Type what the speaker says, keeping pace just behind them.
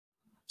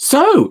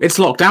So, it's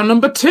lockdown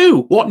number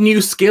 2. What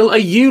new skill are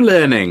you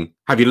learning?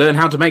 Have you learned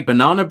how to make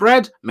banana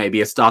bread? Maybe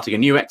you're starting a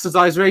new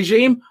exercise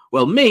regime?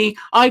 Well,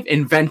 I've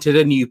invented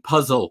a new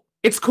puzzle.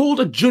 It's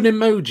called a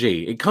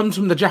Junimoji. It comes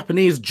from the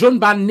Japanese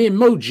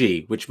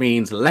Junimoji, which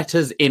means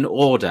letters in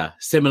order,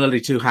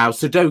 similarly to how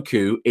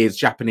Sudoku is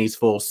Japanese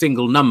for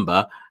single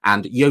number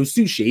and yo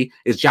sushi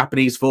is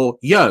Japanese for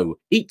yo,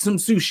 eat some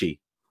sushi.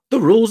 The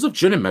rules of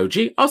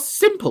Junimoji are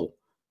simple.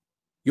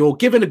 You're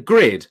given a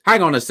grid.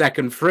 Hang on a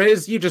second,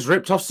 Frizz. You just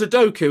ripped off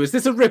Sudoku. Is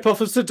this a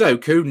rip-off of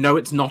Sudoku? No,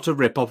 it's not a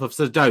rip-off of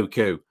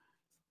Sudoku.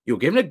 You're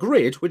given a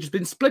grid which has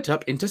been split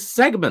up into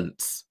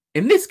segments.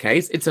 In this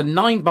case, it's a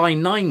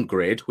 9x9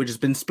 grid which has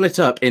been split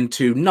up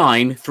into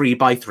 9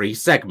 3x3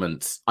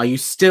 segments. Are you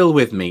still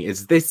with me?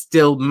 Is this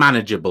still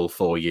manageable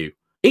for you?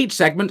 Each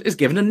segment is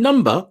given a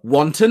number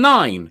 1 to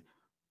 9.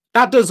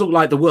 That does look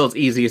like the world's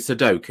easiest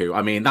Sudoku.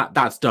 I mean,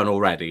 that's done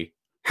already.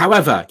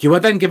 However, you are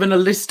then given a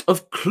list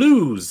of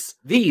clues.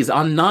 These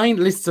are 9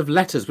 lists of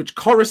letters which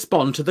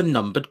correspond to the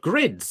numbered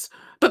grids.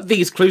 But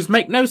these clues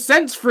make no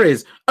sense,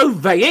 Frizz.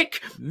 Ovaic,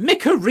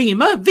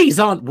 Mikarima, these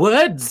aren't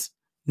words.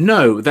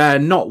 No, they're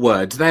not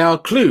words, they are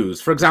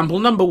clues. For example,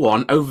 number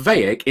 1,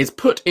 Ovaic, is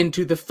put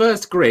into the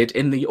first grid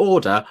in the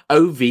order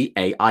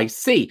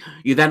OVAIC.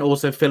 You then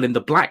also fill in the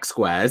black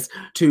squares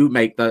to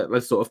make the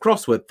sort of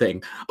crossword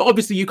thing. But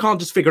obviously you can't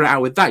just figure it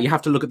out with that, you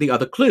have to look at the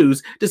other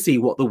clues to see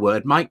what the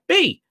word might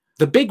be.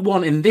 The big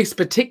one in this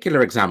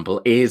particular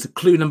example is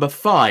clue number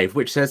 5,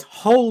 which says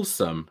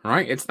wholesome,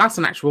 right? That's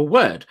an actual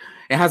word.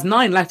 It has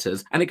 9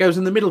 letters and it goes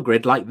in the middle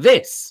grid like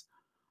this.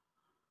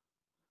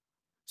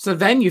 So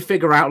then you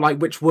figure out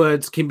which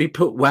words can be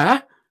put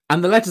where,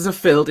 and the letters are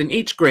filled in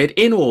each grid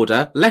in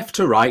order, left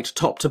to right,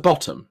 top to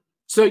bottom.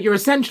 So you're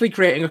essentially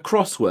creating a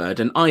crossword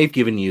and I've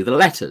given you the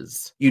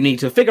letters. You need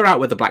to figure out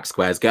where the black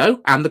squares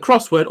go, and the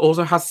crossword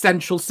also has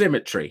central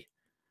symmetry,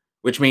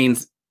 which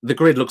means the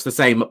grid looks the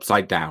same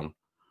upside down.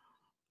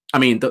 I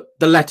mean, the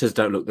letters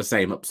don't look the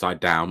same upside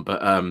down,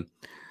 but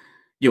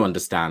you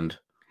understand.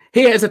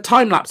 Here is a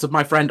time-lapse of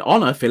my friend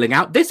Honor filling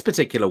out this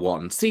particular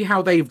one. See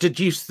how they've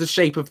deduced the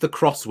shape of the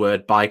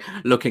crossword by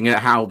looking at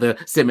how the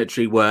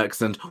symmetry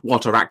works and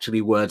what are actually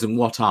words and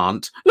what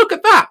aren't. Look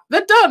at that!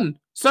 They're done!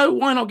 So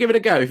why not give it a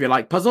go if you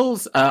like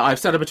puzzles? I've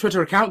set up a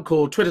Twitter account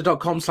called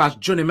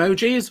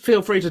twitter.com/Junimojis.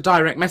 Feel free to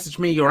direct message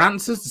me your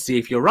answers to see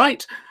if you're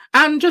right,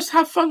 and just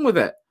have fun with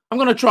it. I'm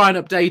going to try and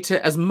update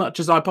it as much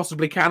as I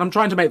possibly can. I'm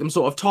trying to make them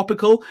sort of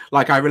topical,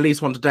 like I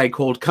released one today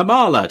called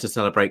Kamala to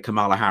celebrate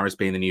Kamala Harris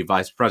being the new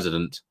vice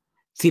president.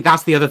 See,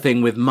 that's the other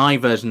thing with my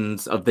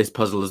versions of this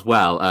puzzle as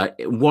well.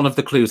 One of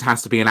the clues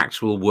has to be an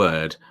actual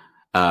word,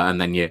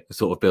 and then you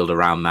sort of build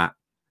around that.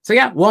 So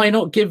yeah, why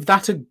not give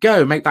that a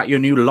go? Make that your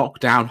new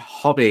lockdown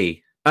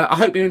hobby. I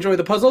hope you enjoy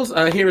the puzzles.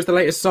 Here is the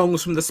latest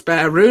songs from the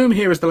spare room.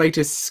 Here is the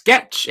latest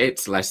sketch.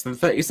 It's less than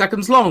 30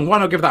 seconds long. Why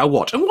not give that a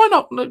watch? And why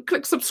not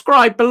click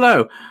subscribe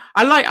below?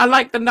 I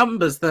like the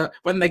numbers that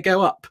when they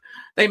go up,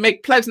 they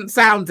make pleasant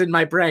sounds in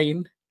my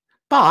brain.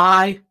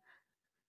 Bye.